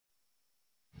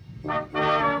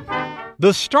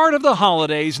The start of the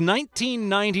holidays,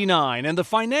 1999, and the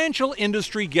financial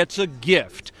industry gets a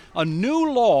gift. A new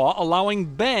law allowing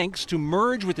banks to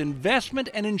merge with investment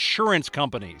and insurance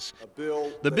companies.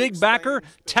 The big backer,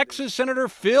 Texas Senator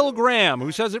Phil Gramm,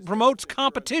 who says it promotes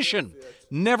competition.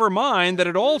 Never mind that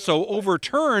it also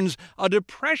overturns a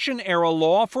Depression-era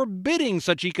law forbidding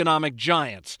such economic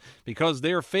giants, because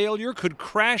their failure could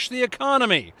crash the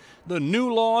economy. The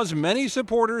new law's many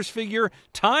supporters figure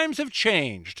times have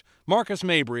changed. Marcus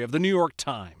Mabry of the New York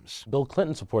Times. Bill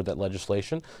Clinton supported that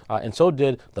legislation, and so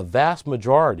did the vast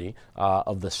majority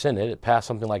of the Senate. It passed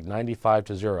something like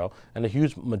 95-0, and a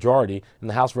huge majority in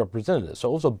the House of Representatives.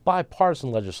 So it was a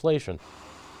bipartisan legislation.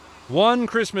 One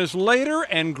Christmas later,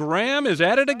 and Gramm is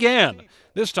at it again.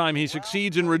 This time he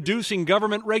succeeds in reducing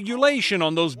government regulation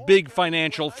on those big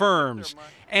financial firms.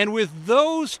 And with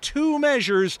those two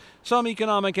measures, some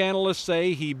economic analysts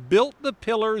say he built the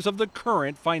pillars of the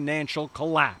current financial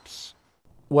collapse.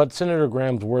 What Senator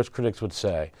Gramm's worst critics would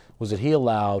say was that he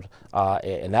allowed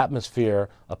an atmosphere,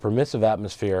 a permissive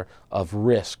atmosphere of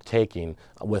risk-taking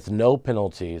with no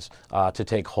penalties to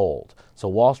take hold. So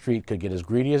Wall Street could get as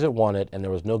greedy as it wanted, and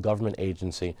there was no government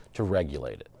agency to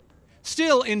regulate it.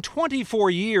 Still, in 24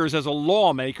 years as a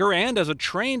lawmaker and as a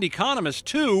trained economist,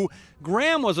 too,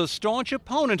 Gramm was a staunch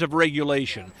opponent of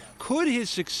regulation. Could his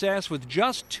success with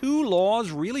just two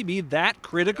laws really be that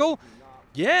critical?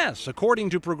 Yes, according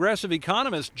to progressive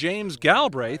economist James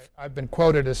Galbraith. I've been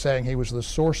quoted as saying he was the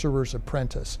sorcerer's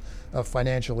apprentice of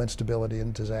financial instability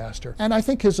and disaster. And I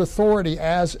think his authority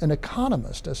as an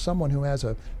economist, as someone who has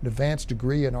an advanced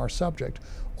degree in our subject,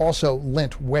 also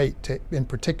lent weight in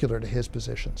particular to his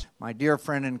positions. My dear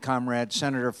friend and comrade,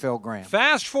 Senator Phil Gramm.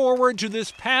 Fast forward to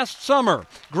this past summer.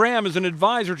 Gramm is an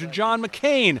advisor to John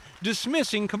McCain,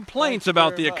 dismissing complaints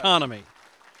about the economy.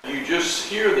 You just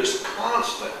hear this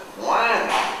constant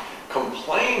whining,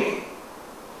 complaining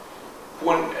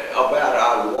about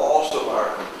our loss of our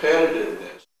competitiveness.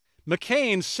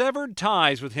 McCain severed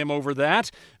ties with him over that.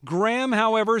 Gramm,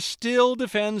 however, still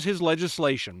defends his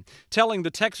legislation, telling the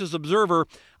Texas Observer,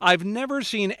 "I've never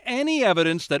seen any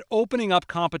evidence that opening up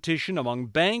competition among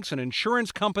banks and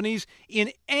insurance companies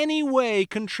in any way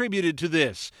contributed to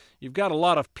this. You've got a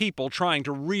lot of people trying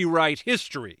to rewrite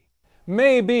history."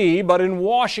 Maybe, but in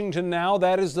Washington now,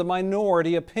 that is the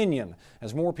minority opinion,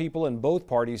 as more people in both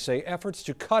parties say efforts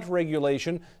to cut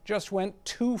regulation just went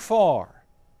too far.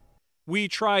 We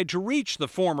tried to reach the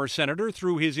former senator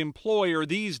through his employer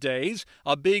these days,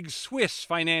 a big Swiss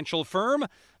financial firm,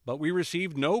 but we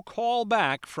received no call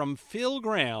back from Phil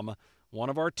Gramm,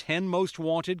 one of our 10 most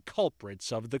wanted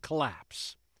culprits of the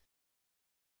collapse.